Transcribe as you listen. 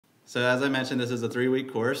So as I mentioned, this is a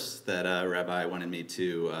 3-week course that Rabbi wanted me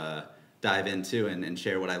to dive into and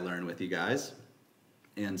share what I learned with you guys.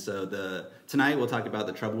 And so tonight we'll talk about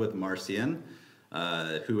the trouble with Marcion.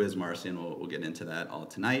 Who is Marcion? We'll get into that all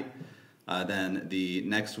tonight. Then the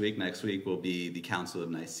next week will be the Council of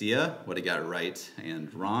Nicaea, what he got right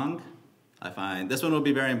and wrong. I find this one will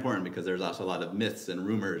be very important because there's also a lot of myths and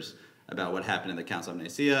rumors about what happened in the Council of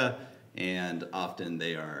Nicaea, and often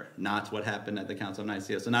they are not what happened at the Council of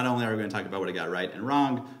Nicaea. So not only are we going to talk about what he got right and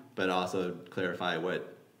wrong, but also clarify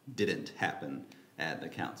what didn't happen at the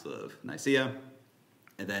Council of Nicaea.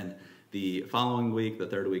 And then the following week, the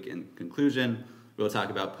third week in conclusion, we'll talk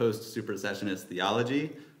about post-supersessionist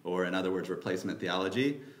theology, or in other words, replacement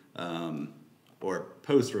theology, or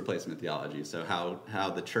post-replacement theology. So how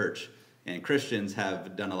the church and Christians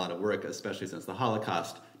have done a lot of work, especially since the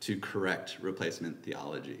Holocaust, to correct replacement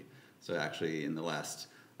theology. So actually in the last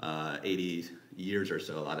 80 years or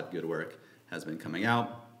so, a lot of good work has been coming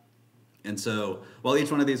out. And so while each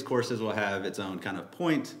one of these courses will have its own kind of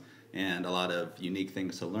point and a lot of unique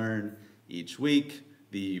things to learn each week,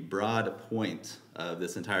 the broad point of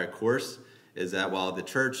this entire course is that while the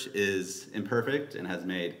church is imperfect and has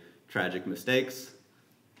made tragic mistakes,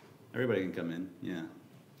 everybody can come in, yeah.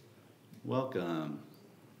 Welcome.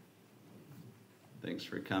 Thanks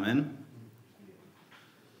for coming.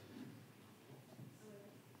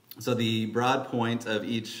 So the broad point of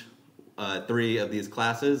each 3 of these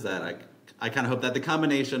classes that I kind of hope that the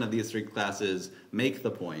combination of these 3 classes make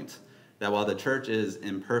the point that while the church is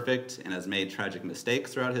imperfect and has made tragic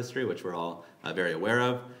mistakes throughout history, which we're all very aware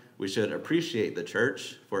of, we should appreciate the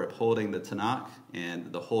church for upholding the Tanakh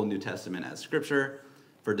and the whole New Testament as scripture,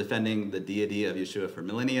 for defending the deity of Yeshua for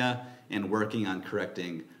millennia, and working on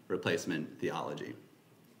correcting replacement theology.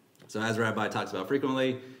 So as Rabbi talks about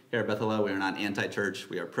frequently, here at Beth Hillel, we are not anti-church,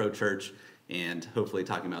 we are pro-church, and hopefully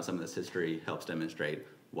talking about some of this history helps demonstrate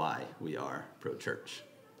why we are pro-church.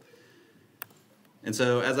 And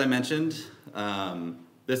so as I mentioned,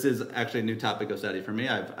 this is actually a new topic of study for me.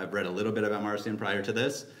 I've read a little bit about Marcion prior to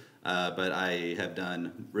this, but I have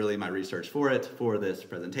done really my research for this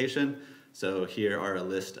presentation. So here are a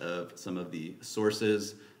list of some of the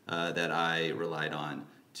sources that I relied on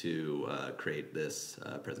to create this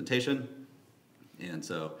presentation. And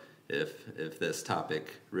so if this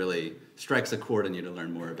topic really strikes a chord in you to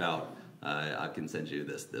learn more about, I can send you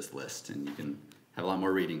this list, and you can have a lot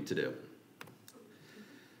more reading to do.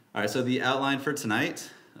 All right, so the outline for tonight,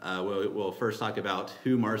 we'll first talk about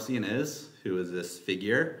who Marcion is. Who is this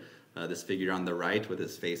figure on the right with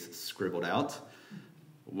his face scribbled out.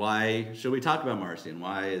 Why should we talk about Marcion?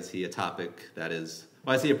 Why is he a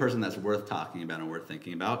person that's worth talking about and worth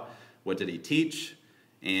thinking about? What did he teach?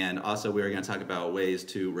 And also we're going to talk about ways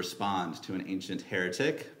to respond to an ancient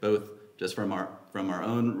heretic, both just from our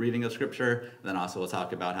own reading of Scripture, and then also we'll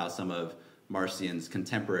talk about how some of Marcion's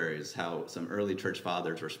contemporaries, how some early church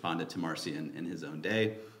fathers responded to Marcion in his own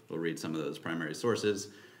day. We'll read some of those primary sources,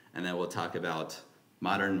 and then we'll talk about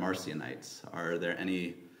modern Marcionites. Are there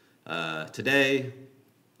any today?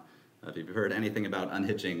 If you've heard anything about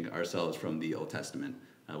unhitching ourselves from the Old Testament,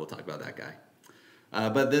 we'll talk about that guy.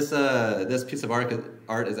 But this piece of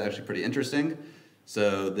art is actually pretty interesting.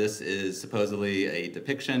 So this is supposedly a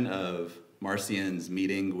depiction of Marcion's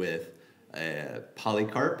meeting with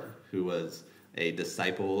Polycarp, who was a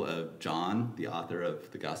disciple of John, the author of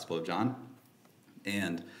the Gospel of John.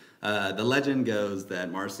 And the legend goes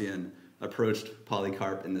that Marcion approached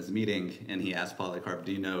Polycarp in this meeting, and he asked Polycarp,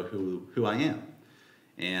 "Do you know who I am?"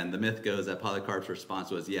 And the myth goes that Polycarp's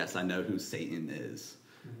response was, "Yes, I know who Satan is."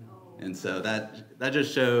 And so that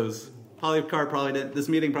just shows this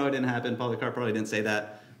meeting probably didn't happen. Polycarp probably didn't say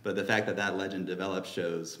that, but the fact that legend developed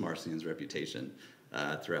shows Marcion's reputation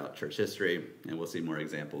throughout church history, and we'll see more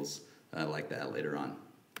examples like that later on.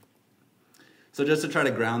 So just to try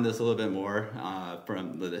to ground this a little bit more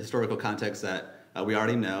from the historical context that we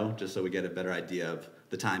already know, just so we get a better idea of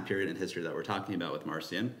the time period in history that we're talking about with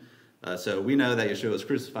Marcion. So we know that Yeshua was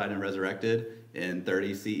crucified and resurrected in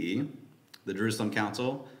 30 CE. The Jerusalem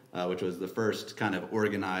Council, which was the first kind of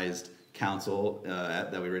organized council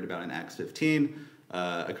that we read about in Acts 15,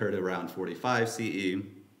 occurred around 45 CE.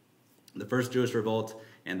 The first Jewish revolt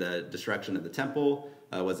and the destruction of the temple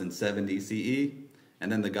was in 70 CE.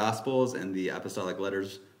 And then the Gospels and the apostolic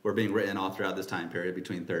letters were being written all throughout this time period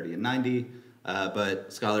between 30 and 90.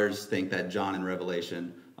 But scholars think that John and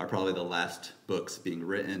Revelation are probably the last books being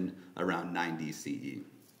written around 90 CE.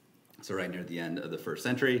 So right near the end of the first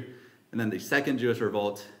century. And then the second Jewish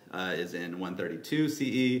revolt is in 132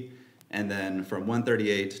 CE. And then from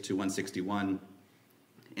 138 to 161,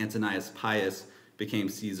 Antonius Pius became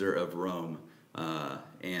Caesar of Rome,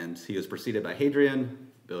 And he was preceded by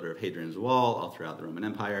Hadrian, builder of Hadrian's Wall, all throughout the Roman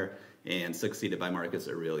Empire, and succeeded by Marcus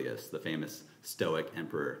Aurelius, the famous Stoic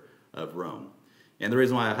emperor of Rome. And the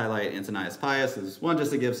reason why I highlight Antonius Pius is, one,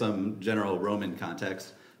 just to give some general Roman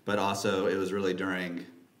context, but also it was really during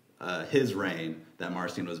his reign that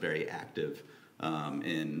Marcion was very active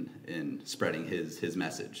in spreading his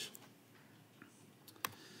message.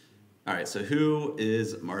 All right, so who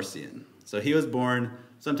is Marcion? So he was born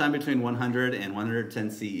sometime between 100 and 110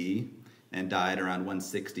 CE and died around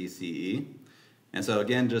 160 CE. And so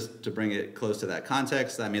again, just to bring it close to that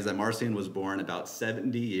context, that means that Marcion was born about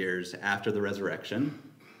 70 years after the resurrection.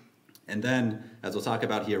 And then, as we'll talk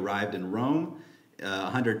about, he arrived in Rome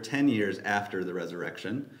 110 years after the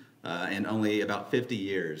resurrection, and only about 50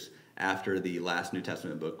 years after the last New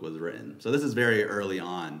Testament book was written. So this is very early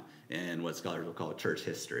on in what scholars will call church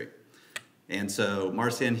history. And so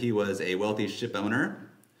Marcion, he was a wealthy ship owner,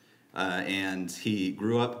 and he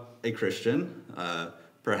grew up a Christian,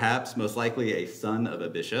 perhaps most likely a son of a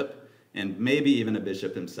bishop, and maybe even a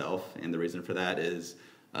bishop himself. And the reason for that is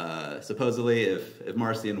supposedly if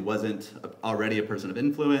Marcion wasn't already a person of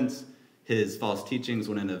influence, his false teachings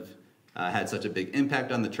wouldn't have had such a big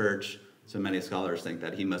impact on the church. So many scholars think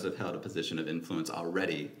that he must have held a position of influence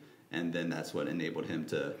already, and then that's what enabled him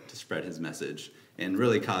to spread his message and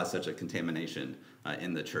really cause such a contamination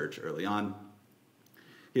in the church early on.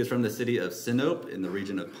 He was from the city of Sinope in the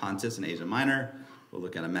region of Pontus in Asia Minor. We'll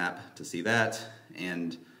look at a map to see that.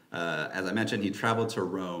 And as I mentioned, he traveled to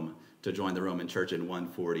Rome to join the Roman church in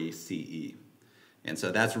 140 CE. And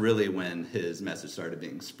so that's really when his message started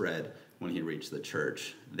being spread, when he reached the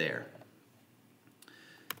church there.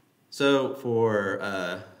 So for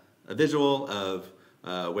a visual of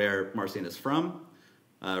where Marcion is from,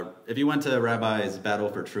 if you went to Rabbi's Battle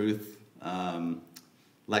for Truth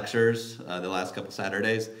lectures the last couple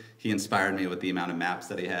Saturdays, he inspired me with the amount of maps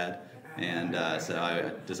that he had. And so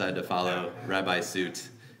I decided to follow Rabbi's suit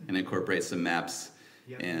and incorporate some maps.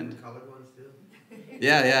 You have And colored ones too?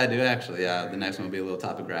 yeah, I do actually. Yeah, the next one will be a little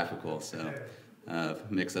topographical, so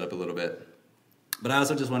mix it up a little bit. But I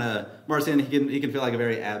also just want to, Marcion, he can feel like a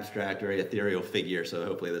very abstract, very ethereal figure, so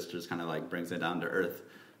hopefully this just kind of like brings it down to earth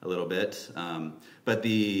a little bit. But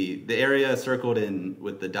the area circled in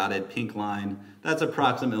with the dotted pink line, that's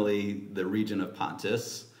approximately the region of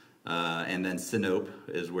Pontus. And then Sinope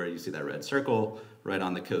is where you see that red circle, right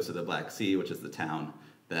on the coast of the Black Sea, which is the town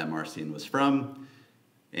that Marcion was from.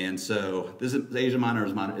 And so this is Asia Minor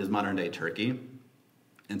is modern-day Turkey.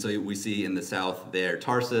 And so we see in the south there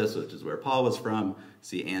Tarsus, which is where Paul was from. We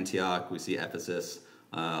see Antioch, we see Ephesus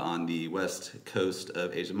on the west coast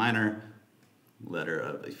of Asia Minor. Letter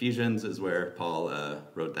of Ephesians is where Paul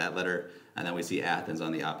wrote that letter. And then we see Athens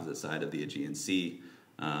on the opposite side of the Aegean Sea,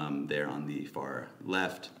 there on the far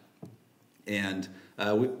left. And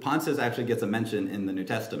Pontus actually gets a mention in the New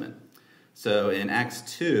Testament. So in Acts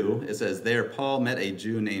 2, it says, there Paul met a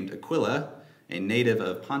Jew named Aquila, a native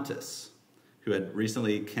of Pontus, who had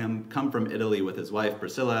recently come from Italy with his wife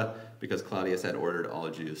Priscilla because Claudius had ordered all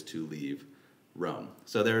Jews to leave Rome.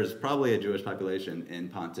 So there's probably a Jewish population in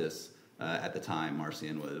Pontus at the time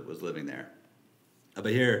Marcion was living there.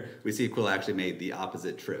 But here we see Aquila actually made the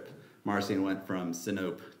opposite trip. Marcion went from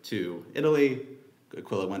Sinope to Italy.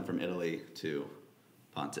 Aquila went from Italy to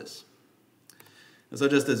Pontus. And so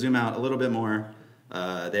just to zoom out a little bit more,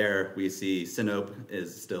 there we see Sinope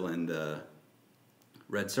is still in the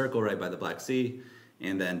red circle right by the Black Sea,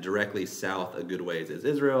 and then directly south a good ways is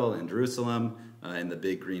Israel and Jerusalem in the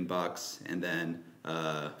big green box, and then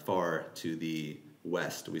far to the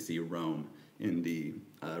west we see Rome in the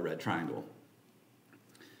red triangle.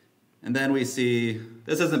 And then we see,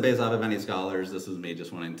 this isn't based off of any scholars, this is me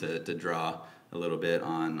just wanting to draw a little bit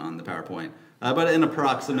on the PowerPoint, but an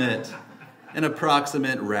approximate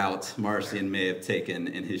route Marcion may have taken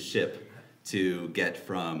in his ship to get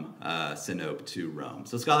from Sinope to Rome.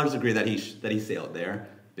 So scholars agree that he sailed there,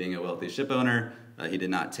 being a wealthy ship owner. He did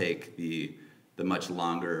not take the much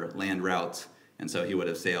longer land route, and so he would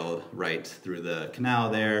have sailed right through the canal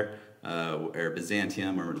there, where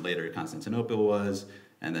Byzantium or later Constantinople was,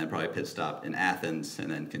 and then probably pit stop in Athens, and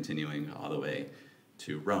then continuing all the way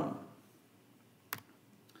to Rome.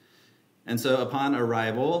 And so upon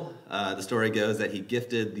arrival, the story goes that he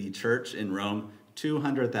gifted the church in Rome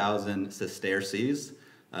 200,000 sesterces,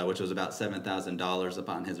 which was about $7,000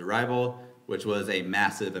 upon his arrival, which was a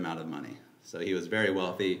massive amount of money. So he was very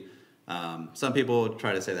wealthy. Some people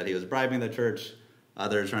try to say that he was bribing the church.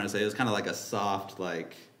 Others trying to say it was kind of like a soft,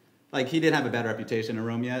 like he didn't have a bad reputation in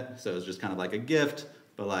Rome yet, so it was just kind of like a gift,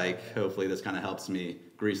 but like hopefully this kind of helps me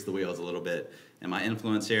grease the wheels a little bit in my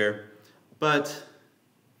influence here. But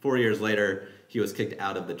 4 years later, he was kicked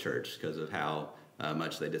out of the church because of how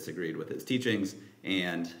much they disagreed with his teachings,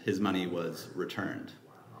 and his money was returned,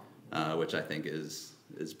 which I think is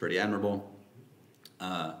pretty admirable.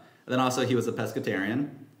 Then also he was a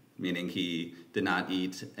pescatarian, meaning he did not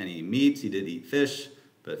eat any meat. He did eat fish,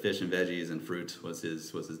 but fish and veggies and fruit was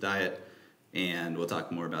his diet, and we'll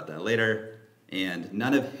talk more about that later. And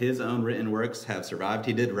none of his own written works have survived.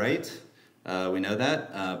 He did write, we know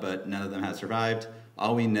that, but none of them have survived.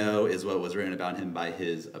 All we know is what was written about him by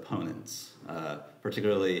his opponents,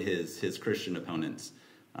 particularly his Christian opponents.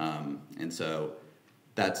 And so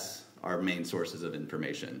that's our main sources of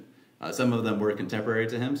information. Some of them were contemporary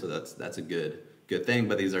to him, so that's a good thing,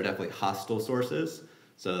 but these are definitely hostile sources.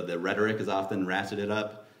 So the rhetoric is often ratcheted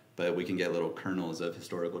up, but we can get little kernels of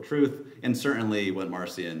historical truth, and certainly what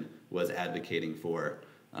Marcion was advocating for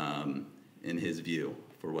in his view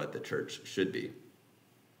for what the church should be.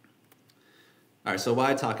 All right, so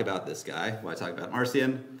why talk about this guy? Why talk about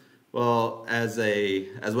Marcion? Well, as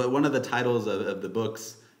one of the titles of the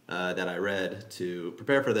books that I read to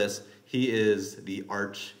prepare for this, he is the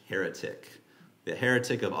arch-heretic, the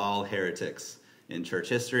heretic of all heretics in church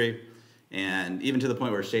history, and even to the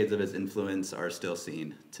point where shades of his influence are still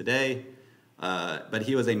seen today. But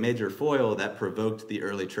he was a major foil that provoked the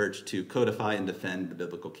early church to codify and defend the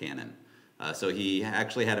biblical canon. So he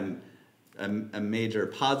actually had a major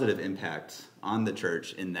positive impact on the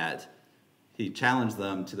church in that he challenged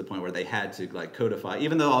them to the point where they had to codify.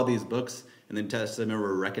 Even though all these books in the New Testament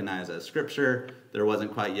were recognized as scripture, there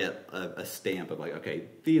wasn't quite yet a stamp of okay,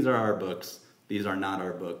 these are our books, these are not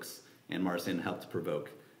our books, and Marcion helped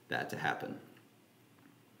provoke that to happen.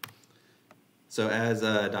 So as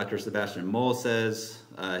Dr. Sebastian Moll says,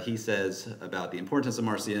 he says about the importance of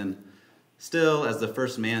Marcion, still, as the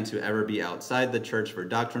first man to ever be outside the church for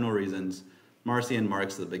doctrinal reasons, Marcion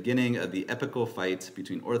marks the beginning of the epical fight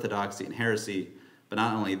between orthodoxy and heresy, but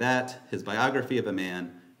not only that, his biography of a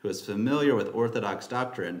man who is familiar with orthodox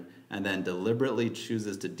doctrine and then deliberately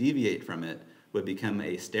chooses to deviate from it would become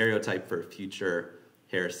a stereotype for future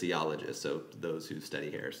heresiologists, so those who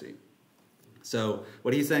study heresy. So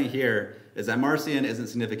what he's saying here is that Marcion isn't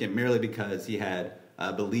significant merely because he had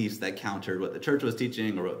beliefs that countered what the church was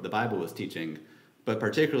teaching or what the Bible was teaching, but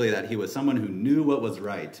particularly that he was someone who knew what was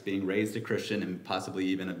right, being raised a Christian and possibly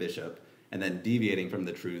even a bishop, and then deviating from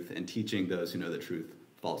the truth and teaching those who know the truth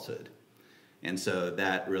falsehood. And so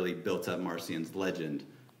that really built up Marcion's legend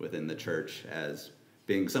within the church as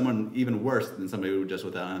being someone even worse than somebody who just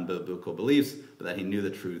with unbiblical beliefs, but that he knew the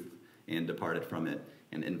truth and departed from it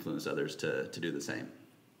and influenced others to do the same.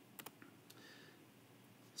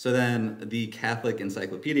 So then the Catholic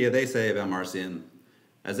Encyclopedia, they say about Marcion,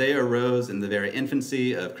 as they arose in the very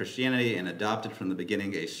infancy of Christianity and adopted from the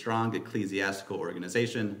beginning a strong ecclesiastical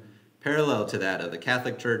organization, parallel to that of the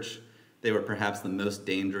Catholic Church, they were perhaps the most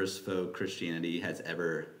dangerous foe Christianity has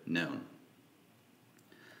ever known.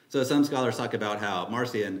 So some scholars talk about how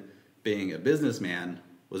Marcion, being a businessman,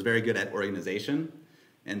 was very good at organization.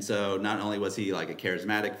 And so not only was he a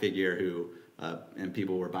charismatic figure who, and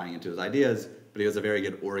people were buying into his ideas, but he was a very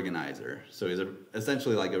good organizer. So he was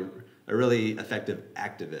essentially a really effective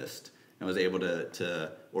activist and was able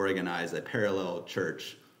to organize a parallel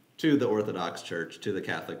church to the Orthodox Church, to the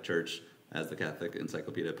Catholic Church, as the Catholic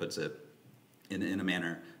Encyclopedia puts it, in a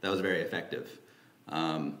manner that was very effective.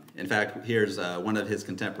 In fact, here's one of his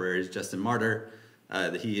contemporaries, Justin Martyr.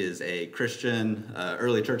 He is a Christian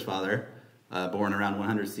early church father, born around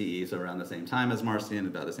 100 CE, so around the same time as Marcion,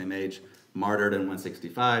 about the same age, martyred in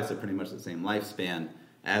 165, so pretty much the same lifespan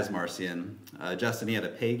as Marcion. Justin, he had a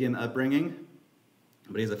pagan upbringing,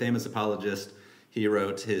 but he's a famous apologist. He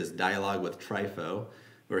wrote his Dialogue with Trypho,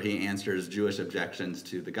 where he answers Jewish objections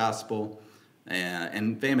to the gospel.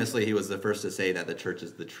 And famously, he was the first to say that the church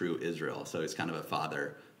is the true Israel, so he's kind of a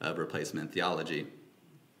father of replacement theology.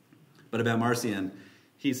 But about Marcion,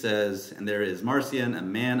 he says, and there is Marcion, a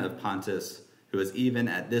man of Pontus, who is even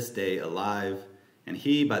at this day alive, and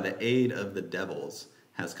he, by the aid of the devils,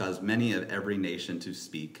 has caused many of every nation to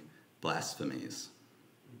speak blasphemies.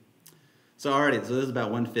 So this is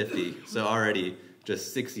about 150, so already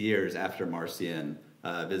just 6 years after Marcion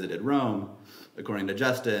visited Rome, according to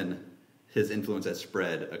Justin, his influence has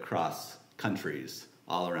spread across countries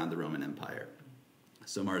all around the Roman Empire.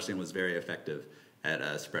 So Marcion was very effective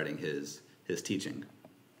at spreading his teaching.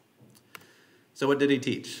 So what did he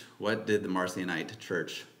teach? What did the Marcionite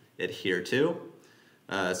church adhere to?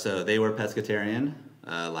 So they were pescatarian,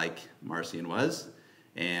 like Marcion was,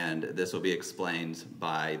 and this will be explained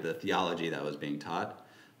by the theology that was being taught,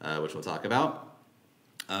 which we'll talk about.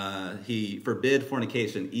 He forbid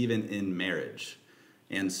fornication even in marriage.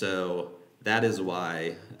 And so that is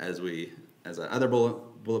why, as we as another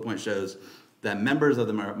bullet point shows, that members of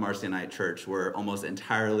the Marcionite church were almost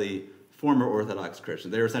entirely former Orthodox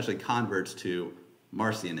Christians. They were essentially converts to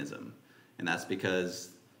Marcionism. And that's because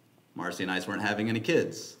Marcionites weren't having any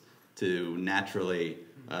kids to naturally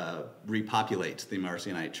repopulate the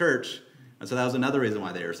Marcionite church. And so that was another reason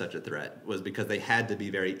why they were such a threat, was because they had to be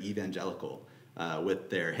very evangelical with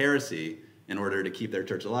their heresy in order to keep their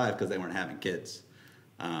church alive, because they weren't having kids.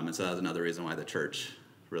 And so that was another reason why the church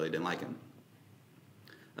really didn't like him.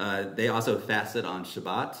 They also fasted on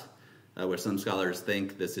Shabbat, which some scholars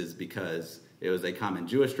think this is because it was a common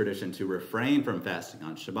Jewish tradition to refrain from fasting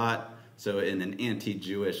on Shabbat. So in an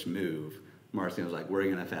anti-Jewish move, Marcion was like, we're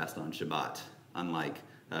going to fast on Shabbat, unlike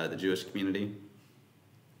the Jewish community.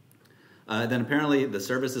 Then apparently the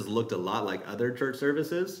services looked a lot like other church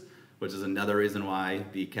services, which is another reason why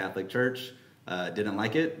the Catholic Church didn't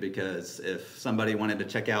like it, because if somebody wanted to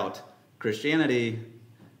check out Christianity,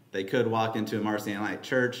 they could walk into a Marcionite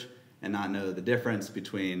church and not know the difference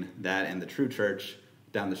between that and the true church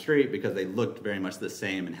down the street, because they looked very much the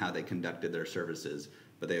same in how they conducted their services,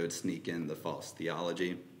 but they would sneak in the false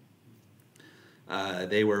theology.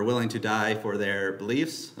 They were willing to die for their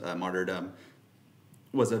beliefs. Martyrdom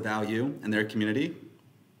was a value in their community,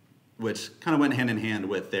 which kind of went hand in hand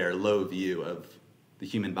with their low view of the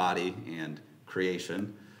human body and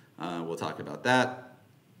creation. We'll talk about that.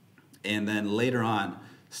 And then later on,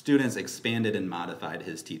 students expanded and modified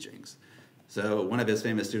his teachings. So one of his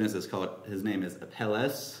famous students his name is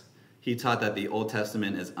Apelles. He taught that the Old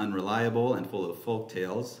Testament is unreliable and full of folk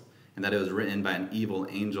tales, and that it was written by an evil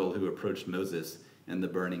angel who approached Moses in the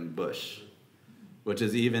burning bush, which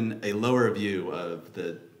is even a lower view of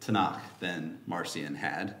the Tanakh than Marcion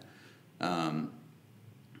had.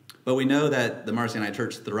 But we know that the Marcionite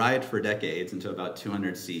church thrived for decades until about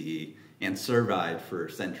 200 CE and survived for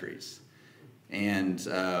centuries. And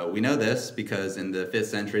we know this because in the 5th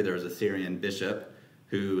century there was a Syrian bishop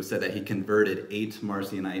who said that he converted 8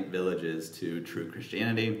 Marcionite villages to true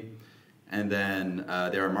Christianity. And then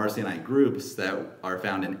there are Marcionite groups that are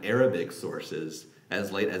found in Arabic sources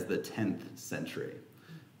as late as the 10th century.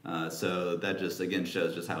 So that just, again,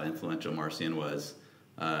 shows just how influential Marcion was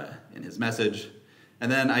in his message.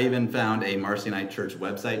 And then I even found a Marcionite church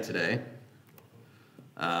website today.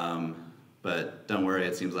 But don't worry,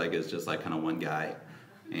 it seems like it's just like kind of one guy,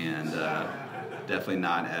 and definitely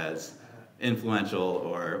not as influential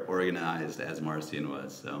or organized as Marcion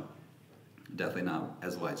was, so definitely not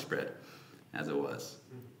as widespread as it was.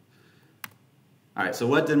 All right, so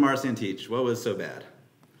what did Marcion teach? What was so bad?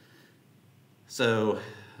 So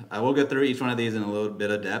I will go through each one of these in a little bit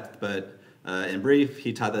of depth, but in brief,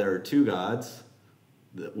 he taught that there are 2 gods,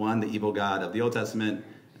 one, the evil God of the Old Testament,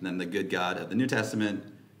 and then the good God of the New Testament.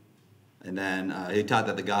 And then he taught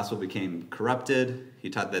that the gospel became corrupted. He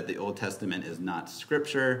taught that the Old Testament is not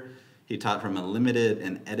scripture. He taught from a limited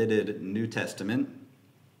and edited New Testament.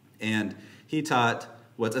 And he taught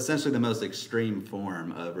what's essentially the most extreme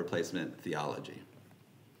form of replacement theology.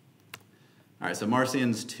 All right, so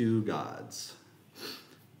Marcion's 2 gods.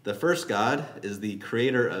 The first God is the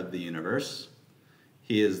creator of the universe.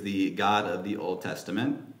 He is the God of the Old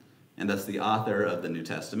Testament, and thus the author of the New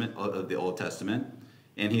Testament, of the Old Testament.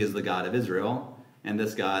 And he is the God of Israel, and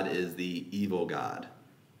this God is the evil God.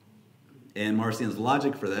 And Marcion's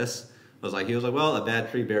logic for this was like, well, a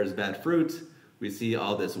bad tree bears bad fruit. We see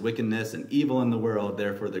all this wickedness and evil in the world,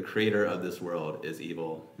 therefore the creator of this world is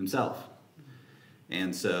evil himself.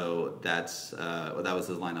 And so that was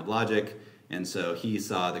his line of logic. And so he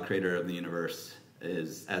saw the creator of the universe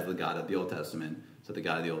as the God of the Old Testament. So the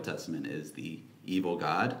God of the Old Testament is the evil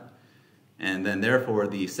God. And then therefore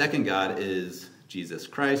the second God is Jesus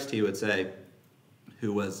Christ, he would say,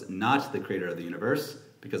 who was not the creator of the universe,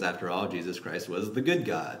 because after all, Jesus Christ was the good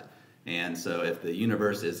God. And so if the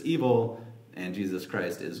universe is evil and Jesus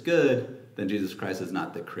Christ is good, then Jesus Christ is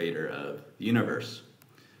not the creator of the universe.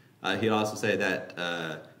 He'd also say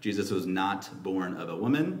that Jesus was not born of a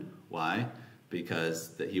woman. Why?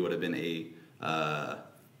 Because he would have been a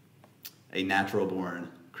natural-born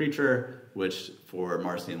creature, which for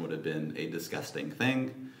Marcion would have been a disgusting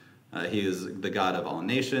thing. He is the God of all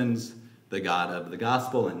nations, the God of the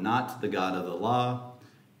gospel, and not the God of the law,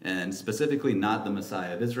 and specifically not the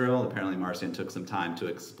Messiah of Israel. Apparently Marcion took some time to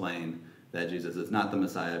explain that Jesus is not the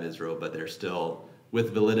Messiah of Israel, but they're still,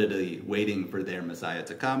 with validity, waiting for their Messiah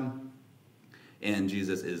to come, and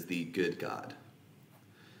Jesus is the good God.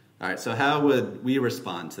 All right, so how would we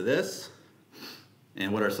respond to this?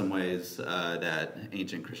 And what are some ways that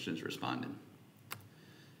ancient Christians responded?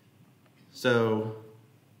 So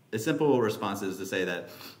a simple response is to say that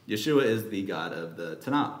Yeshua is the God of the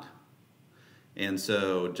Tanakh. And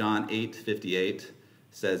so John 8:58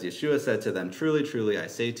 says, Yeshua said to them, "Truly, truly, I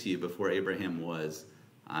say to you, before Abraham was,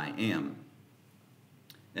 I am."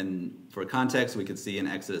 And for context, we could see in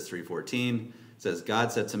Exodus 3:14, it says,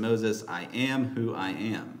 "God said to Moses, I am who I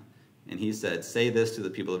am. And he said, say this to the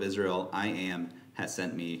people of Israel, I am has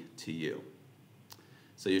sent me to you."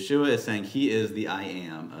 So Yeshua is saying he is the I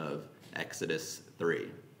am of Exodus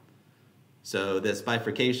 3. So this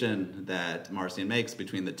bifurcation that Marcion makes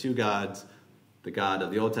between the two gods, the God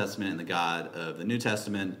of the Old Testament and the God of the New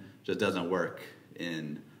Testament, just doesn't work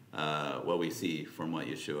in what we see from what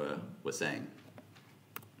Yeshua was saying.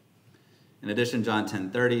 In addition, John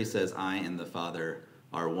 10:30 says, "I and the Father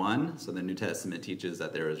are one." So the New Testament teaches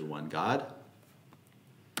that there is one God.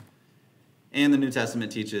 And the New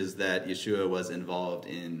Testament teaches that Yeshua was involved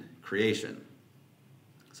in creation.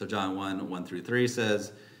 So John 1:1-3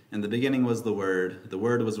 says, "In the beginning was the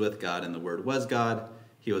Word was with God, and the Word was God.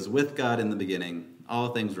 He was with God in the beginning.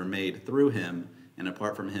 All things were made through him, and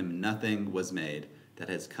apart from him nothing was made that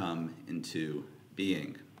has come into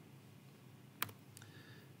being."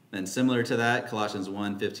 Then similar to that, Colossians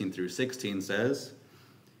 1:15-16 says,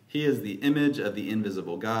 "He is the image of the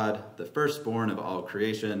invisible God, the firstborn of all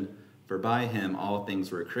creation. For by him all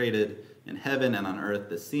things were created, in heaven and on earth,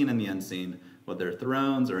 the seen and the unseen, whether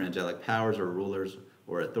thrones or angelic powers or rulers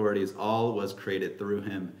or authorities, all was created through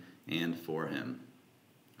him and for him."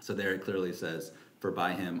 So there it clearly says, for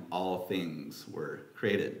by him all things were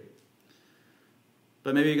created.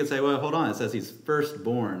 But maybe you could say, well, hold on, it says he's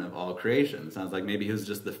firstborn of all creation. It sounds like maybe he was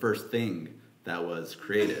just the first thing that was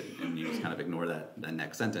created, and you just kind of ignore that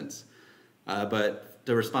next sentence. But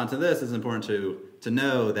to respond to this, it's important to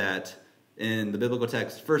know that in the biblical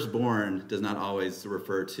text, firstborn does not always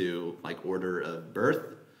refer to like order of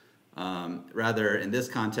birth. Rather, in this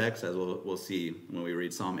context, as we'll see when we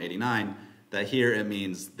read Psalm 89, that here it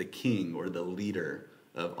means the king or the leader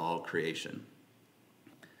of all creation.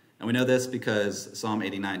 And we know this because Psalm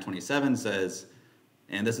 89:27 says,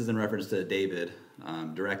 and this is in reference to David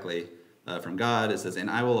directly from God, it says, "And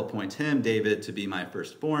I will appoint him, David, to be my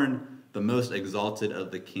firstborn, the most exalted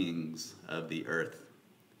of the kings of the earth."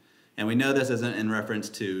 And we know this isn't in reference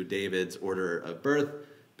to David's order of birth,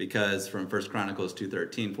 because from 1 Chronicles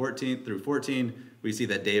 2:13-14, we see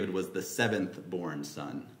that David was the seventh born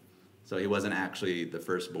son. So he wasn't actually the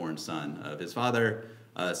firstborn son of his father.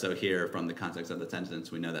 So here, from the context of the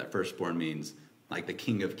sentence, we know that firstborn means like the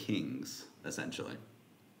king of kings, essentially.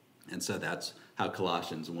 And so that's how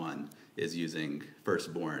Colossians 1 is using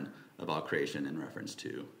firstborn of all creation in reference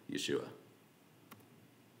to Yeshua.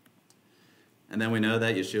 And then we know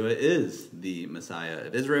that Yeshua is the Messiah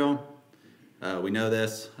of Israel. We know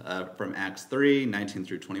this from Acts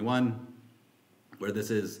 3:19-21, where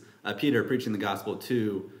this is Peter preaching the gospel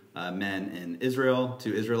to men in Israel,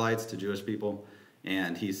 to Israelites, to Jewish people.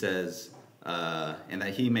 And he says, and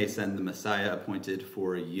that he may send the Messiah appointed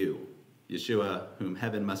for you, Yeshua, whom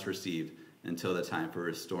heaven must receive until the time for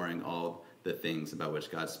restoring all the things about which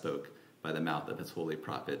God spoke by the mouth of his holy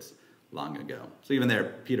prophets long ago. So even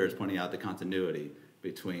there, Peter is pointing out the continuity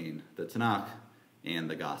between the Tanakh and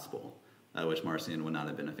the gospel, which Marcion would not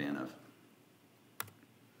have been a fan of.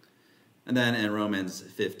 And then in Romans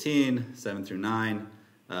 15:7-9,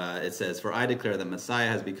 it says, "For I declare that Messiah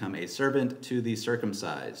has become a servant to the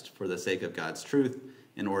circumcised for the sake of God's truth,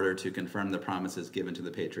 in order to confirm the promises given to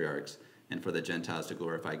the patriarchs, and for the Gentiles to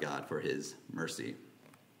glorify God for his mercy."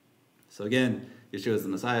 So again, Yeshua is the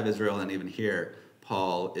Messiah of Israel, and even here,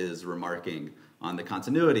 Paul is remarking on the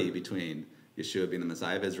continuity between Yeshua being the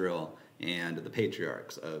Messiah of Israel and the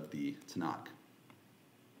patriarchs of the Tanakh.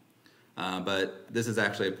 But this is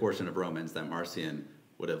actually a portion of Romans that Marcion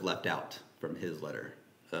would have left out from his letter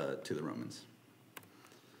to the Romans.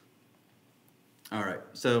 All right,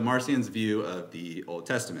 so Marcion's view of the Old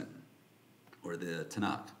Testament, or the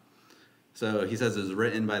Tanakh. So he says it was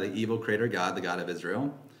written by the evil creator God, the God of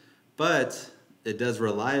Israel, but it does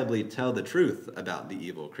reliably tell the truth about the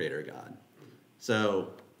evil creator God.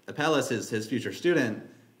 So Apelles, his future student,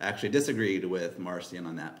 actually disagreed with Marcion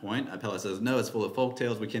on that point. Apelles says, no, it's full of folk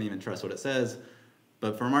tales, we can't even trust what it says.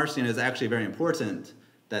 But for Marcion, it's actually very important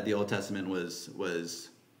that the Old Testament was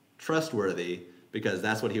trustworthy, because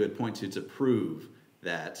that's what he would point to prove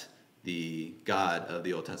that the God of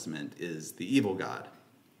the Old Testament is the evil God.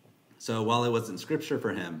 So while it was in Scripture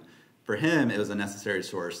for him it was a necessary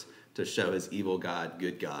source to show his evil God,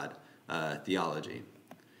 good God theology.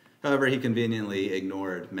 However, he conveniently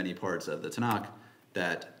ignored many parts of the Tanakh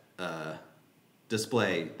that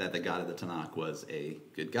display that the God of the Tanakh was a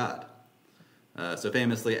good God. So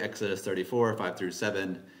famously, Exodus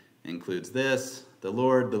 34:5-7 includes this: the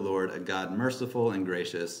Lord, a God merciful and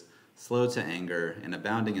gracious, slow to anger, and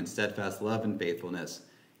abounding in steadfast love and faithfulness,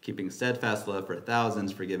 keeping steadfast love for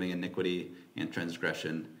thousands, forgiving iniquity and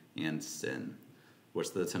transgression and sin,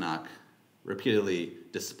 which the Tanakh repeatedly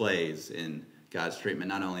displays in God's treatment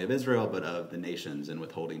not only of Israel, but of the nations in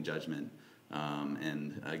withholding judgment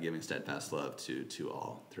and giving steadfast love to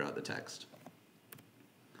all throughout the text.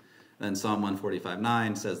 Then Psalm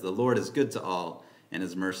 145:9 says, "The Lord is good to all, and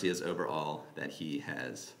his mercy is over all that he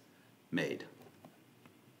has made."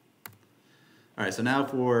 All right, so now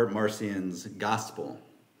for Marcion's gospel.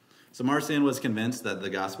 So Marcion was convinced that the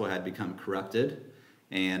gospel had become corrupted,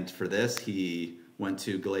 and for this he went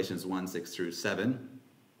to Galatians 1:6-7.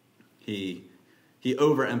 He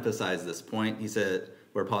overemphasized this point. He said,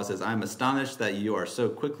 where Paul says, "I am astonished that you are so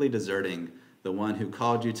quickly deserting the one who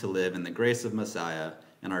called you to live in the grace of Messiah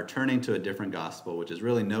and are turning to a different gospel, which is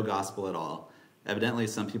really no gospel at all. Evidently,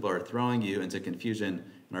 some people are throwing you into confusion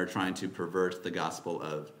and are trying to pervert the gospel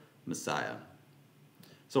of Messiah."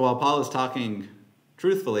 So while Paul is talking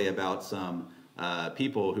truthfully about some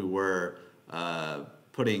people who were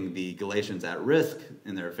putting the Galatians at risk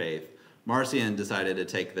in their faith, Marcion decided to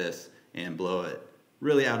take this and blow it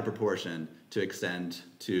really out of proportion to extend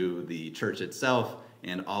to the church itself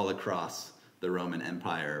and all across the Roman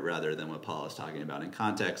Empire, rather than what Paul is talking about in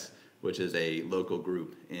context, which is a local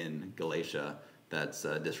group in Galatia that's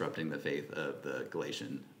disrupting the faith of the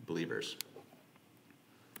Galatian believers.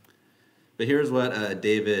 But here's what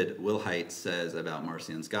David Wilhite says about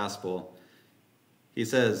Marcion's gospel. He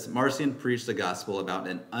says, "Marcion preached the gospel about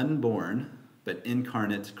an unborn but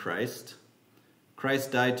incarnate Christ.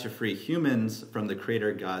 Christ died to free humans from the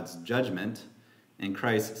Creator God's judgment, and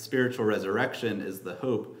Christ's spiritual resurrection is the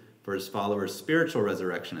hope for his followers' spiritual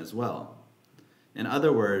resurrection as well. In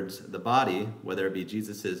other words, the body, whether it be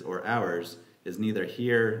Jesus's or ours, is neither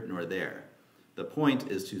here nor there. The point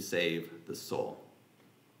is to save the soul."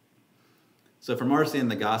 So for Marcion,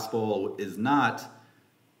 the gospel is not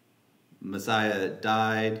Messiah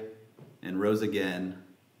died and rose again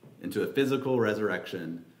into a physical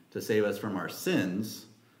resurrection to save us from our sins.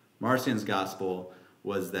 Marcion's gospel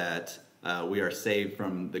was that we are saved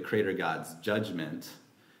from the Creator God's judgment,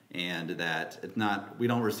 and that it's not, we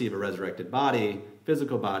don't receive a resurrected body.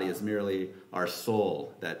 Physical body is merely our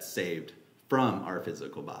soul that's saved from our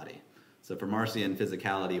physical body. So for Marcion,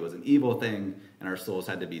 physicality was an evil thing, and our souls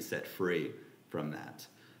had to be set free from that,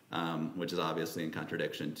 which is obviously in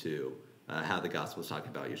contradiction to how the gospel is talking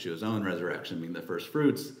about Yeshua's own resurrection being the first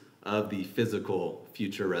fruits of the physical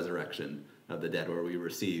future resurrection of the dead, where we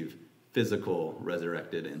receive physical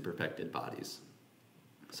resurrected and perfected bodies.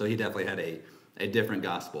 So he definitely had a different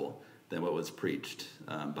gospel than what was preached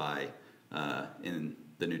in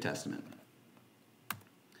the New Testament.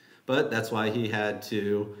 But that's why he had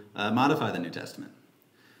to modify the New Testament.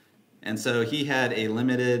 And so he had a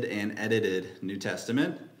limited and edited New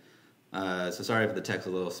Testament. So sorry if the text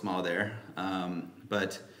is a little small there.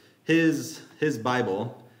 But his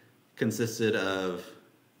Bible consisted of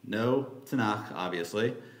no Tanakh,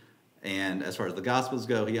 obviously. And as far as the Gospels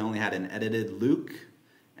go, he only had an edited Luke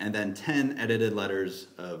and then 10 edited letters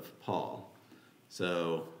of Paul.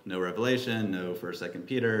 So no Revelation, no 1st, 2nd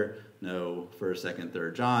Peter, no 1st, 2nd,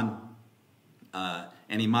 3rd John.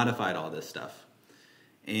 And he modified all this stuff.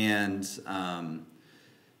 And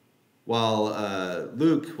while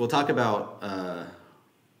Luke, we'll talk about,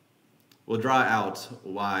 we'll draw out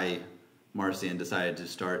why Marcion decided to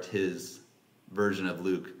start his version of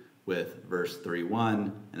Luke with verse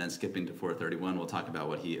 31, and then skipping to 431, we'll talk about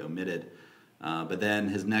what he omitted. But then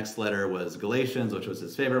his next letter was Galatians, which was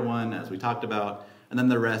his favorite one, as we talked about, and then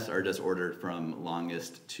the rest are just ordered from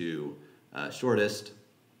longest to shortest.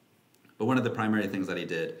 But one of the primary things that he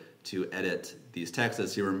did to edit these texts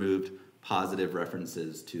is he removed positive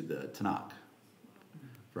references to the Tanakh,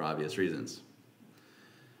 for obvious reasons.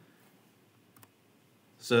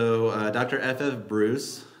 So Dr. F.F.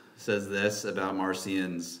 Bruce says this about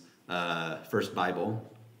Marcion's first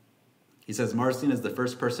Bible. He says, "Marcion is the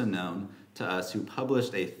first person known to us who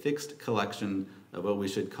published a fixed collection of what we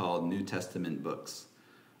should call New Testament books.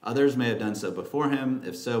 Others may have done so before him.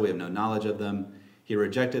 If so, we have no knowledge of them. He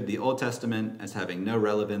rejected the Old Testament as having no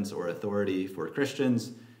relevance or authority for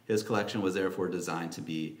Christians. His collection was therefore designed to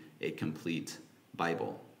be a complete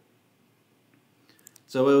Bible."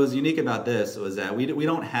 So what was unique about this was that we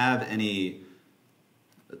don't have any,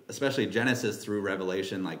 especially Genesis through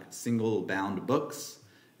Revelation, like single-bound books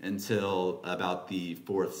until about the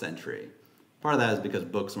 4th century. Part of that is because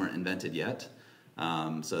books weren't invented yet,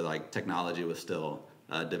 so like technology was still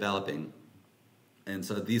developing. And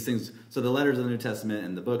so these things, so the letters of the New Testament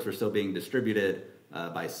and the books were still being distributed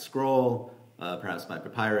by scroll, perhaps by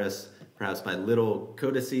papyrus, perhaps by little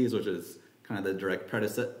codices, which is kind of the direct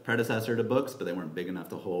predecessor to books, but they weren't big enough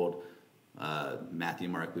to hold Matthew,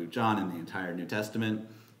 Mark, Luke, John, and the entire New Testament.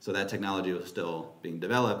 So that technology was still being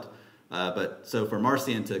developed. But so for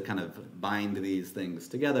Marcion to kind of bind these things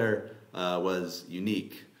together was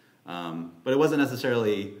unique. But it wasn't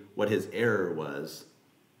necessarily what his error was,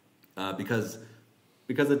 because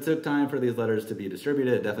it took time for these letters to be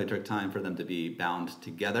distributed. It definitely took time for them to be bound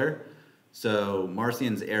together. So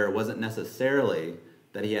Marcion's error wasn't necessarily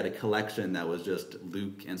that he had a collection that was just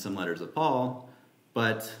Luke and some letters of Paul,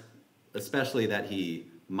 but especially that he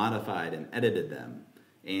modified and edited them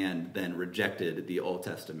and then rejected the Old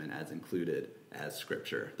Testament as included as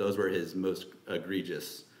scripture. Those were his most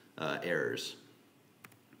egregious errors.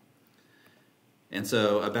 And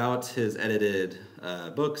so about his edited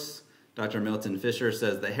books, Dr. Milton Fisher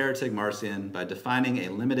says the heretic Marcion, by defining a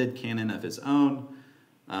limited canon of his own,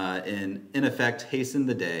 in effect hastened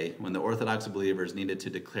the day when the Orthodox believers needed to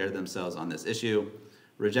declare themselves on this issue.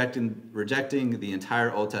 Rejecting the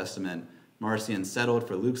entire Old Testament, Marcion settled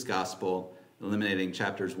for Luke's gospel, eliminating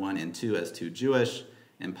chapters 1 and 2 as too Jewish,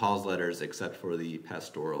 and Paul's letters except for the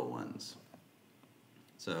pastoral ones.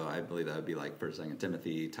 So I believe that would be like 1st, 2nd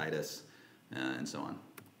Timothy, Titus, and so on.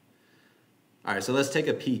 All right, so let's take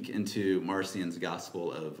a peek into Marcion's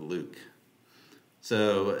Gospel of Luke.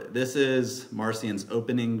 So this is Marcion's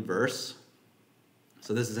opening verse.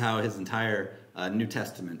 So this is how his entire New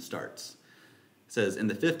Testament starts. It says, in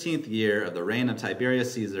the 15th year of the reign of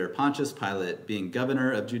Tiberius Caesar, Pontius Pilate being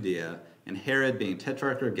governor of Judea, and Herod being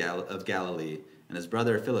tetrarch of Galilee, and his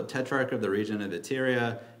brother Philip tetrarch of the region of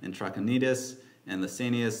Iturea and Trachonitis, and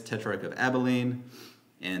Lysanias tetrarch of Abilene.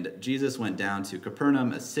 And Jesus went down to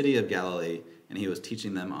Capernaum, a city of Galilee, and he was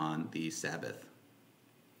teaching them on the Sabbath.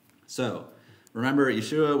 So, remember,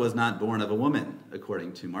 Yeshua was not born of a woman,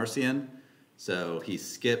 according to Marcion. So he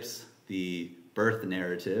skips the birth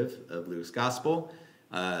narrative of Luke's gospel.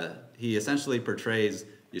 He essentially portrays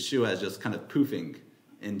Yeshua as just kind of poofing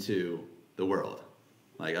into the world.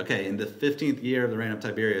 Like, okay, in the 15th year of the reign of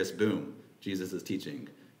Tiberius, boom, Jesus is teaching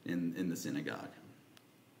in the synagogue.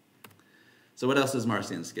 So what else does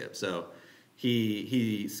Marcion skip? So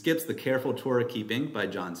he skips the careful Torah keeping by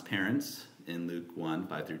John's parents in Luke 1,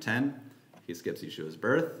 5 through 10. He skips Yeshua's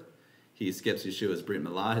birth. He skips Yeshua's Brit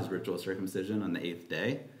Milah, his ritual circumcision on the 8th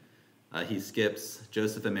day. He skips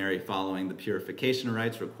Joseph and Mary following the purification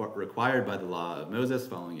rites required by the law of Moses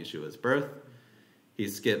following Yeshua's birth. He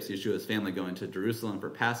skips Yeshua's family going to Jerusalem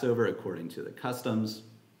for Passover according to the customs.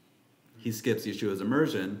 He skips Yeshua's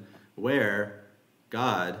immersion, where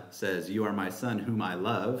God says, "You are my son whom I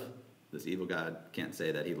love." This evil God can't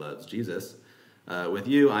say that he loves Jesus. "With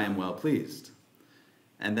you I am well pleased."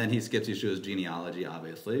 And then he skips Yeshua's genealogy,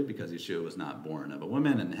 obviously, because Yeshua was not born of a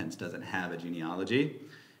woman and hence doesn't have a genealogy.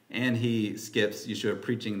 And he skips Yeshua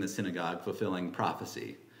preaching in the synagogue, fulfilling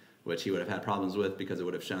prophecy, which he would have had problems with because it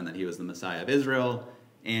would have shown that he was the Messiah of Israel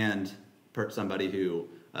and somebody who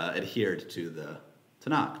adhered to the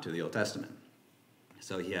Tanakh, to the Old Testament.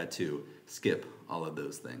 So he had to skip all of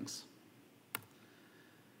those things.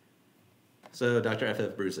 So Dr.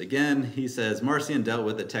 F.F. Bruce again, he says, Marcion dealt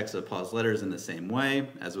with the text of Paul's letters in the same way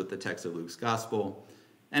as with the text of Luke's gospel.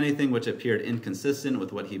 Anything which appeared inconsistent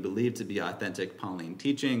with what he believed to be authentic Pauline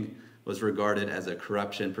teaching was regarded as a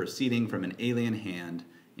corruption proceeding from an alien hand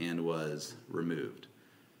and was removed.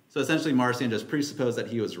 So essentially Marcion just presupposed that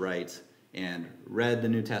he was right and read the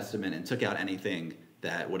New Testament and took out anything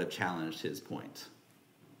that would have challenged his point.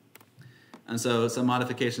 And so some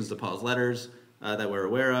modifications to Paul's letters that we're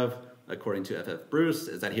aware of, according to F.F. Bruce,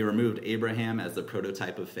 is that he removed Abraham as the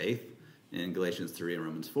prototype of faith in Galatians 3 and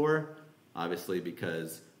Romans 4, obviously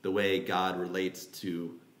because the way God relates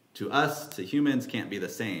to us, to humans, can't be the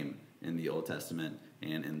same in the Old Testament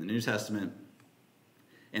and in the New Testament.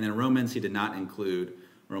 And in Romans, he did not include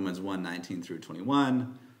Romans 1:19 through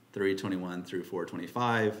 21, 3:21 through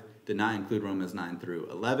 4:25, did not include Romans 9 through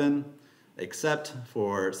 11, except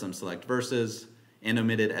for some select verses, and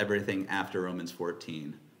omitted everything after Romans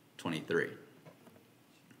 14:23.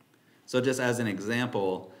 So just as an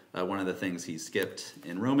example, one of the things he skipped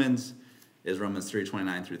in Romans is Romans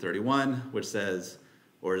 3:29 through 31, which says,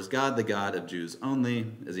 "Or is God the God of Jews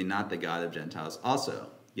only? Is he not the God of Gentiles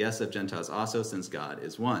also? Yes, of Gentiles also, since God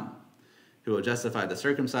is one. Who will justify the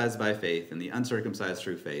circumcised by faith and the uncircumcised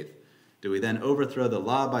through faith? Do we then overthrow the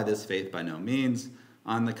law by this faith? By no means.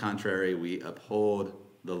 On the contrary, we uphold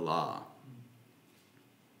the law."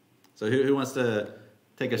 So who wants to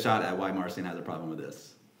take a shot at why Marcion has a problem with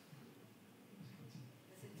this?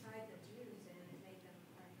 Because it tied the Jews and it made them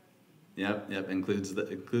part of Yep.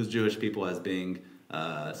 Includes Jewish people as being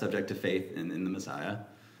subject to faith in the Messiah.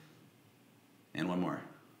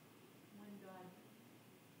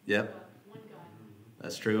 Yep. One God.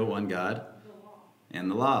 That's true, one God. The law.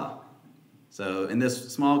 And the law. So in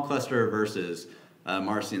this small cluster of verses,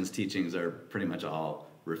 Marcion's teachings are pretty much all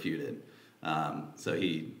refuted. So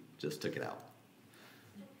he just took it out.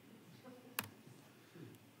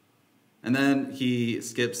 And then he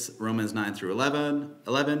skips Romans 9 through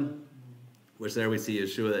 11, which there we see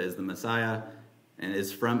Yeshua is the Messiah and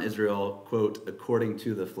is from Israel, quote, according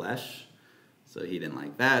to the flesh. So he didn't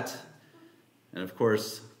like that. And of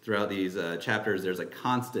course, throughout these chapters, there's a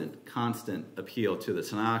constant appeal to the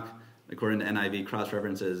Tanakh. According to NIV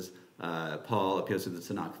cross-references, Paul appeals to the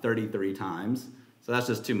Tanakh 33 times. So that's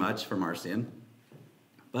just too much for Marcion.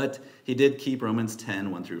 But he did keep Romans 10,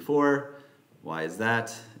 1 through 4. Why is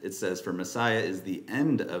that? It says, for Messiah is the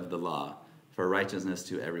end of the law, for righteousness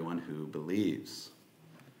to everyone who believes.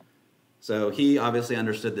 So he obviously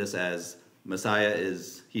understood this as Messiah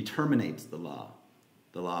he terminates the law.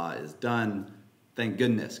 The law is done, thank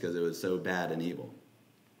goodness, because it was so bad and evil.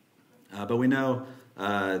 But we know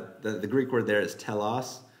the Greek word there is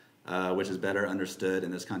telos, which is better understood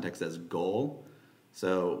in this context as goal.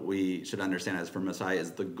 So we should understand as for Messiah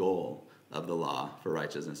is the goal of the law for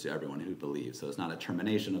righteousness to everyone who believes. So it's not a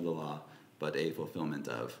termination of the law, but a fulfillment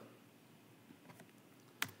of.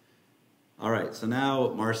 All right, so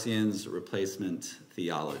now Marcion's replacement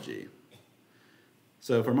theology.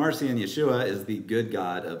 So for Marcion, Yeshua is the good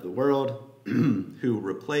God of the world who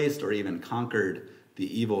replaced or even conquered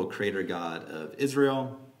the evil creator God of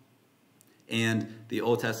Israel. And the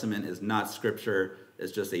Old Testament is not scripture,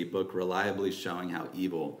 it's just a book reliably showing how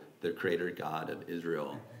evil the creator God of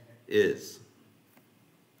Israel is.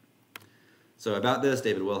 So about this,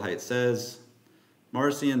 David Wilhite says,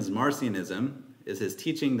 Marcion's Marcionism is his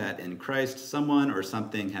teaching that in Christ someone or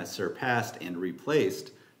something has surpassed and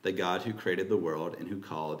replaced the God who created the world and who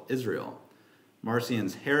called Israel.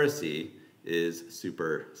 Marcion's heresy is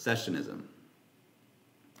supersessionism.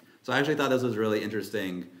 So I actually thought this was a really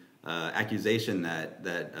interesting accusation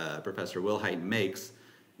that Professor Wilhite makes,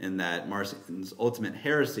 in that Marcion's ultimate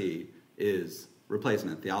heresy is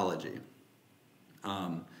replacement theology.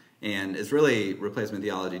 And it's really replacement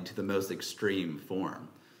theology to the most extreme form.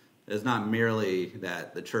 It's not merely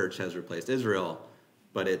that the church has replaced Israel,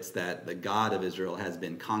 but it's that the God of Israel has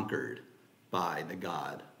been conquered by the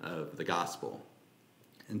God of the gospel.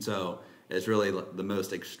 And so it's really the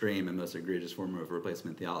most extreme and most egregious form of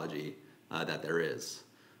replacement theology that there is.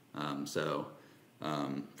 For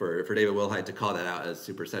David Wilhite to call that out as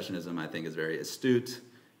supersessionism, I think is very astute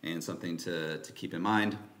and something to keep in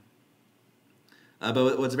mind.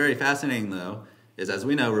 But what's very fascinating, though, is as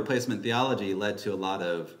we know, replacement theology led to a lot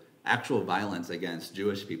of actual violence against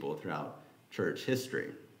Jewish people throughout church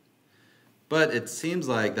history. But it seems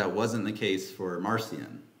like that wasn't the case for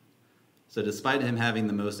Marcion. So despite him having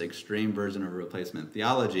the most extreme version of replacement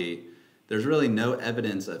theology, there's really no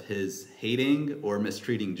evidence of his hating or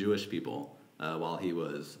mistreating Jewish people while he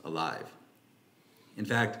was alive. In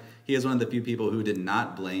fact, he is one of the few people who did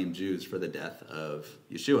not blame Jews for the death of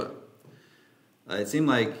Yeshua. It seemed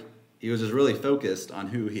like he was just really focused on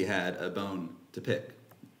who he had a bone to pick.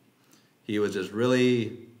 He was just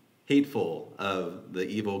really hateful of the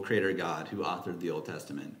evil creator God who authored the Old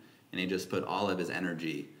Testament, and he just put all of his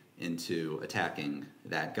energy into attacking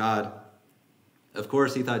that God. Of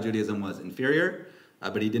course, he thought Judaism was inferior,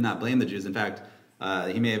 but he did not blame the Jews. In fact,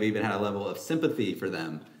 he may have even had a level of sympathy for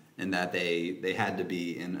them in that they had to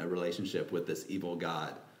be in a relationship with this evil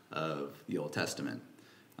God of the Old Testament.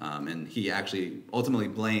 And he actually ultimately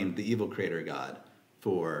blamed the evil creator God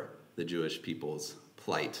for the Jewish people's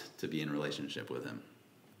plight to be in relationship with him.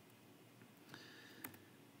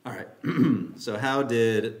 All right, so how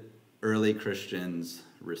did early Christians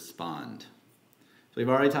respond? So we've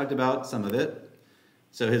already talked about some of it.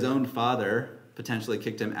 So his own father potentially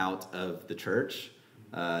kicked him out of the church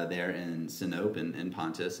there in Sinope in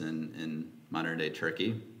Pontus in modern-day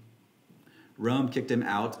Turkey. Rome kicked him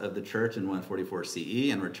out of the church in 144 CE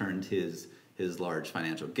and returned his large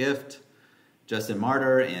financial gift. Justin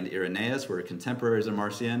Martyr and Irenaeus were contemporaries of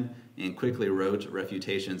Marcion and quickly wrote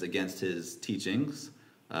refutations against his teachings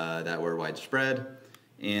that were widespread.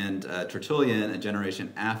 And Tertullian, a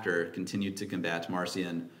generation after, continued to combat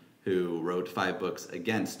Marcion, who wrote 5 books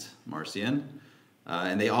against Marcion.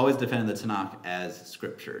 And they always defended the Tanakh as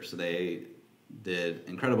scripture. So they did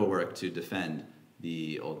incredible work to defend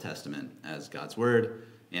the Old Testament as God's word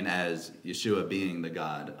and as Yeshua being the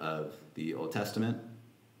God of the Old Testament.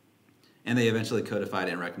 And they eventually codified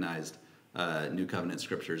and recognized New Covenant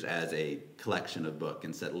scriptures as a collection of books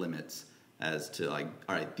and set limits as to, like,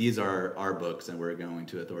 all right, these are our books and we're going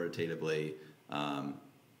to authoritatively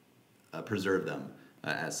preserve them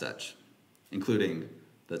as such, including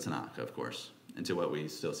the Tanakh, of course, into what we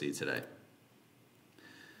still see today.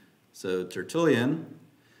 So Tertullian,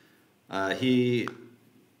 he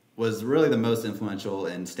was really the most influential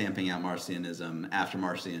in stamping out Marcionism after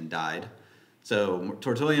Marcion died. So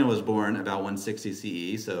Tertullian was born about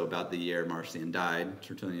 160 CE, so about the year Marcion died.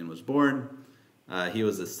 Tertullian was born. He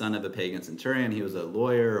was the son of a pagan centurion. He was a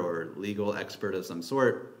lawyer or legal expert of some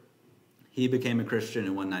sort. He became a Christian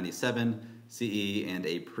in 197 CE and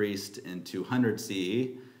a priest in 200 CE.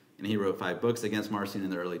 And he wrote 5 books against Marcion in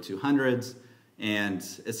the early 200s. And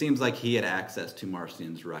it seems like he had access to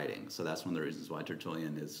Marcion's writing. So that's one of the reasons why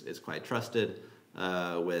Tertullian is quite trusted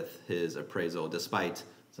with his appraisal, despite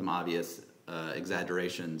some obvious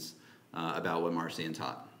exaggerations about what Marcion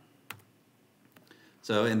taught.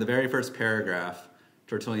 So in the very first paragraph,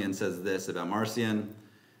 Tertullian says this about Marcion.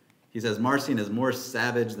 He says, Marcion is more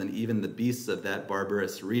savage than even the beasts of that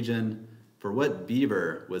barbarous region. For what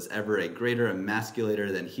beaver was ever a greater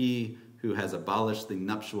emasculator than he who has abolished the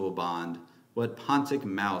nuptial bond? What Pontic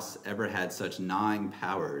mouse ever had such gnawing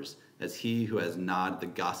powers as he who has gnawed the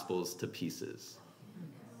Gospels to pieces?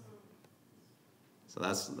 So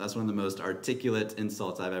that's one of the most articulate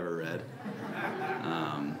insults I've ever read.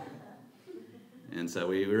 And so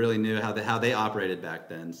we really knew how they operated back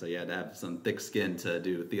then. So you had to have some thick skin to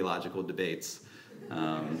do theological debates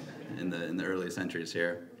in the early centuries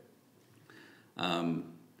here.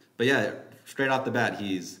 But yeah, straight off the bat,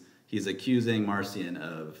 he's accusing Marcion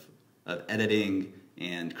of editing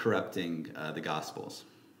and corrupting the Gospels.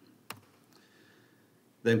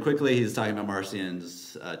 Then quickly, he's talking about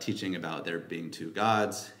Marcion's teaching about there being 2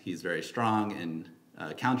 gods. He's very strong in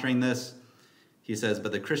countering this. He says,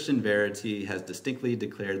 but the Christian verity has distinctly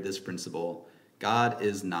declared this principle: God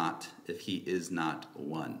is not if he is not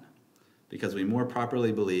one. Because we more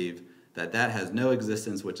properly believe that has no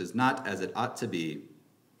existence which is not as it ought to be.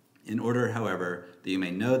 In order, however, that you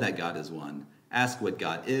may know that God is one, ask what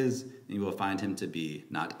God is, and you will find him to be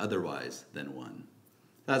not otherwise than one.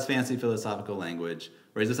 That's fancy philosophical language,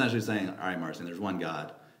 where he's essentially saying, all right, Marcion, there's one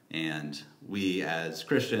God, and we as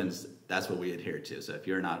Christians, that's what we adhere to. So if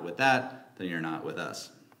you're not with that, then you're not with us.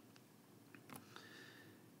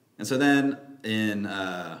 And so then in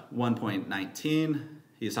 1.19,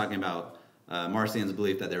 he's talking about Marcion's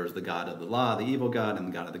belief that there was the God of the law, the evil God, and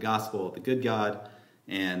the God of the gospel, the good God.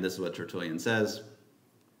 And this is what Tertullian says.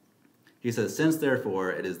 He says, since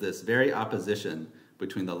therefore it is this very opposition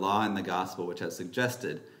between the law and the gospel which has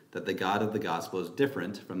suggested that the God of the gospel is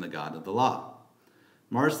different from the God of the law.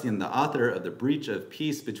 Marcion, the author of the breach of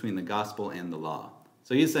peace between the gospel and the law.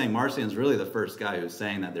 So he's saying Marcion's really the first guy who's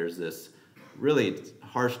saying that there's this really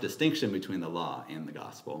harsh distinction between the law and the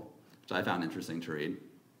gospel, which I found interesting to read.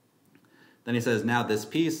 Then he says, now this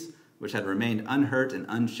peace, which had remained unhurt and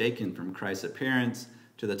unshaken from Christ's appearance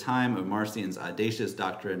to the time of Marcion's audacious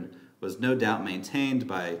doctrine, was no doubt maintained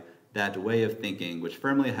by that way of thinking which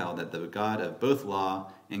firmly held that the God of both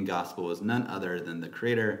law and gospel was none other than the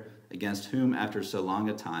Creator, against whom after so long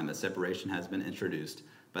a time a separation has been introduced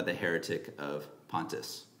by the heretic of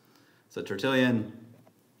Pontus. So Tertullian,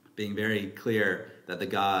 being very clear that the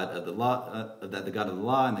God of the law,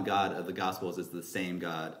 and the God of the Gospels is the same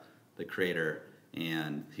God, the Creator,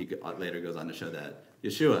 and he later goes on to show that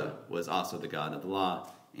Yeshua was also the God of the law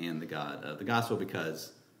and the God of the Gospel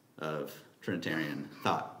because of Trinitarian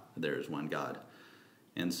thought. There is one God.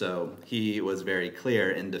 And so he was very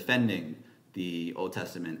clear in defending the Old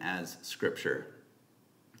Testament as Scripture.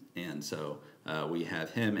 And so we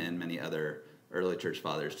have him and many other early church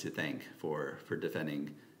fathers to thank for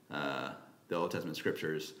defending the Old Testament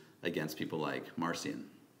Scriptures against people like Marcion.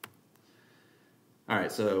 All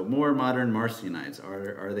right, so more modern Marcionites.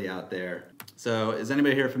 Are they out there? So is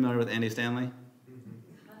anybody here familiar with Andy Stanley?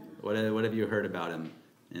 Mm-hmm. What have you heard about him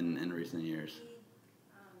in recent years?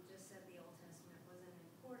 He just said the Old Testament wasn't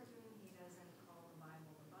important. He doesn't call the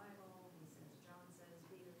Bible the Bible. He says John says,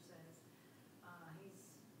 Peter says.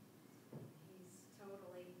 He's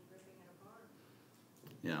totally ripping it apart.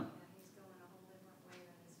 Yeah. He's going a whole different way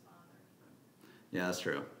than his father. Yeah, that's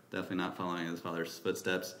true. Definitely not following his father's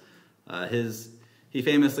footsteps. He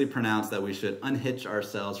famously pronounced that we should unhitch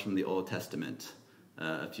ourselves from the Old Testament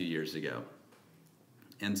a few years ago.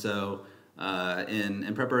 And so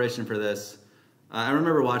in preparation for this, I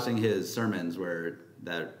remember watching his sermons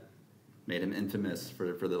that made him infamous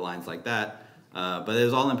for the lines like that. But it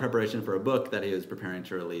was all in preparation for a book that he was preparing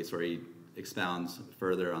to release where he expounds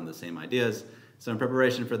further on the same ideas. So in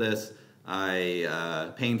preparation for this,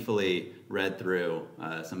 I painfully read through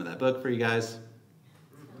some of that book for you guys.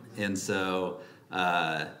 And so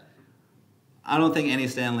I don't think Andy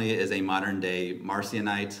Stanley is a modern-day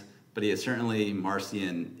Marcionite, but he is certainly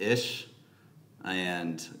Marcion-ish.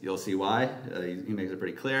 and you'll see why. He makes it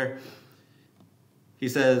pretty clear. He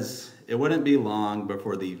says, "It wouldn't be long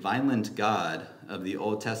before the violent God of the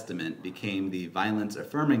Old Testament became the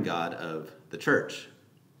violence-affirming God of the church."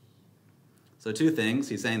 So two things.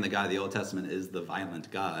 He's saying the God of the Old Testament is the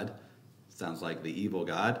violent God. Sounds like the evil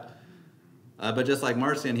God. But just like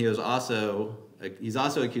Marcion, he's also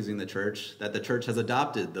accusing the church that the church has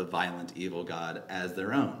adopted the violent evil God as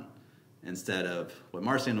their own, instead of what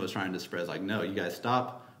Marcion was trying to spread. Like, no, you guys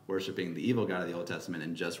stop worshiping the evil God of the Old Testament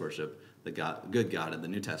and just worship the good God of the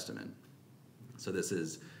New Testament. So this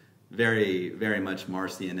is very, very much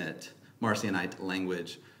Marcionite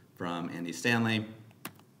language from Andy Stanley.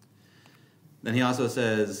 Then he also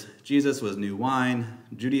says, Jesus was new wine.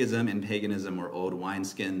 Judaism and paganism were old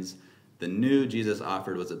wineskins. The new Jesus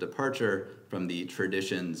offered was a departure from the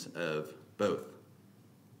traditions of both.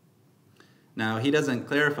 Now, he doesn't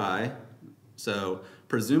clarify, so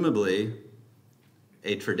presumably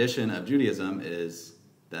a tradition of Judaism is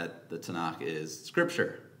that the Tanakh is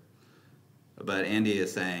scripture. But Andy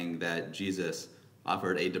is saying that Jesus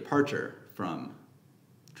offered a departure from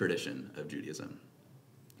tradition of Judaism.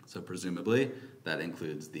 So presumably that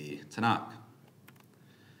includes the Tanakh.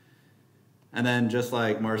 And then just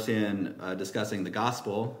like Marcion discussing the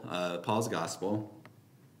gospel, Paul's gospel,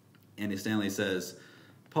 Andy Stanley says,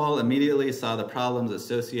 Paul immediately saw the problems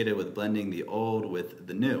associated with blending the old with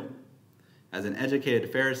the new. As an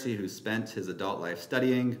educated Pharisee who spent his adult life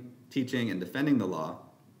studying, teaching, and defending the law,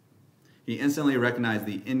 he instantly recognized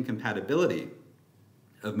the incompatibility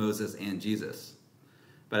of Moses and Jesus.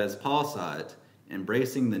 But as Paul saw it,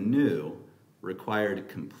 embracing the new required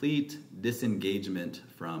complete disengagement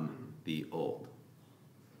from the old.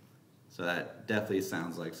 So that definitely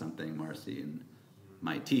sounds like something Marcion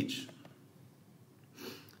might teach.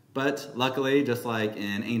 But luckily, just like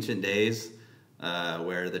in ancient days,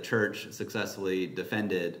 where the church successfully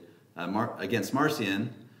defended against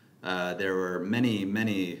Marcion, there were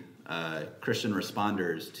many Christian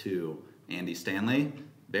responders to Andy Stanley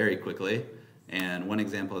very quickly. And one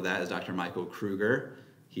example of that is Dr. Michael Kruger.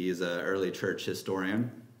 He's an early church historian.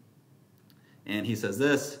 And he says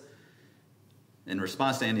this, in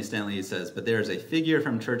response to Andy Stanley, he says, "But there is a figure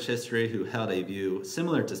from church history who held a view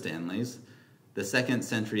similar to Stanley's, the 2nd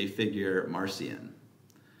century figure Marcion.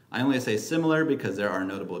 I only say similar because there are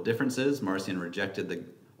notable differences. Marcion rejected the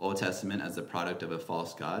Old Testament as the product of a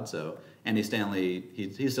false god." So Andy Stanley,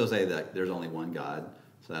 he still say that there's only one God.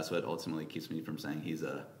 So that's what ultimately keeps me from saying he's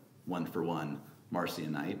a one-for-one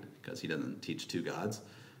Marcionite, because he doesn't teach two gods,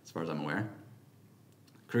 as far as I'm aware.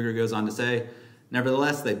 Kruger goes on to say,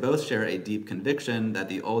 "Nevertheless, they both share a deep conviction that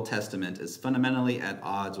the Old Testament is fundamentally at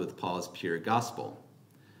odds with Paul's pure gospel.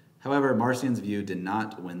 However, Marcion's view did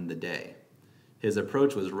not win the day. His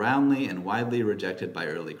approach was roundly and widely rejected by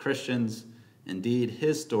early Christians. Indeed,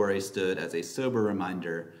 his story stood as a sober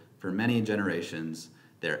reminder for many generations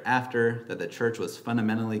thereafter that the church was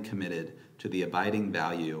fundamentally committed to the abiding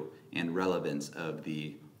value and relevance of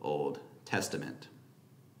the Old Testament."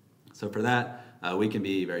 So for that, we can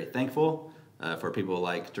be very thankful for people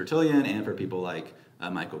like Tertullian and for people like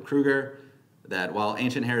Michael Kruger, that while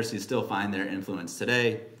ancient heresies still find their influence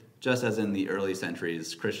today, just as in the early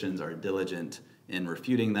centuries, Christians are diligent in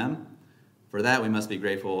refuting them. For that, we must be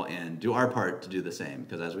grateful and do our part to do the same,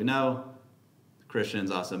 because as we know, Christians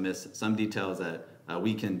also miss some details that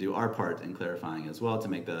we can do our part in clarifying as well to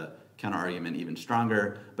make the counter-argument even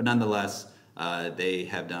stronger. But nonetheless, they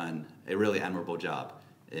have done a really admirable job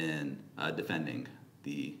in defending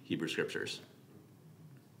the Hebrew Scriptures.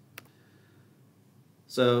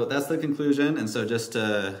 So that's the conclusion. And so just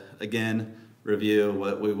to, again, review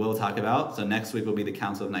what we will talk about. So next week will be the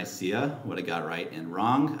Council of Nicaea, what it got right and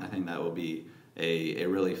wrong. I think that will be a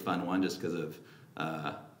really fun one just because of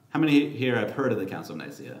how many here have heard of the Council of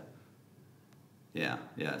Nicaea? Yeah.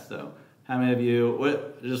 So how many of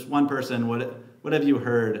you, just one person, what have you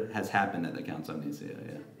heard has happened at the Council of Nicaea?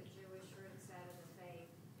 Yeah.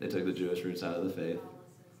 They took the Jewish roots out of the faith.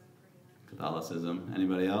 Catholicism.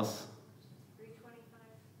 Anybody else? 325.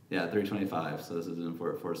 Yeah, 325. So this is in the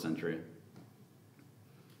 4th century.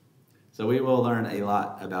 So we will learn a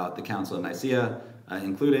lot about the Council of Nicaea,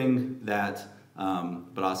 including that,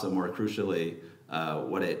 but also more crucially,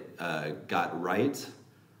 what it got right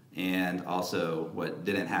and also what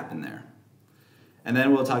didn't happen there. And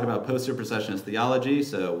then we'll talk about post-supersessionist theology,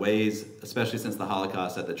 so ways, especially since the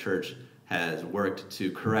Holocaust, that the church has worked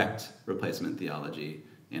to correct replacement theology,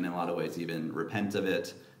 and in a lot of ways even repent of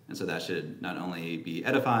it. And so that should not only be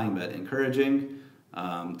edifying, but encouraging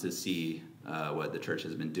to see what the church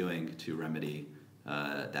has been doing to remedy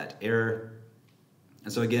that error.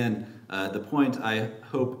 And so again, the point I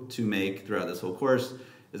hope to make throughout this whole course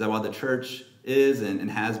is that while the church is and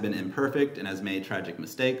has been imperfect and has made tragic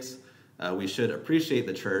mistakes, we should appreciate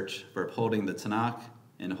the church for upholding the Tanakh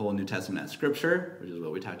and the whole New Testament as scripture, which is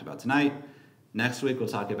what we talked about tonight. Next week, we'll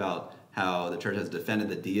talk about how the church has defended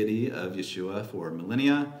the deity of Yeshua for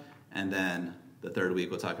millennia. And then the third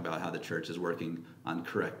week, we'll talk about how the church is working on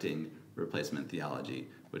correcting replacement theology,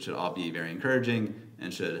 which should all be very encouraging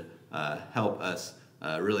and should help us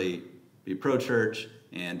really be pro-church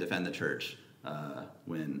and defend the church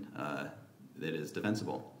when it is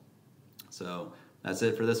defensible. So that's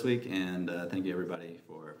it for this week, and thank you everybody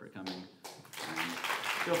for coming.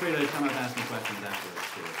 Feel free to come up and ask me questions afterwards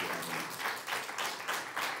too if you have any.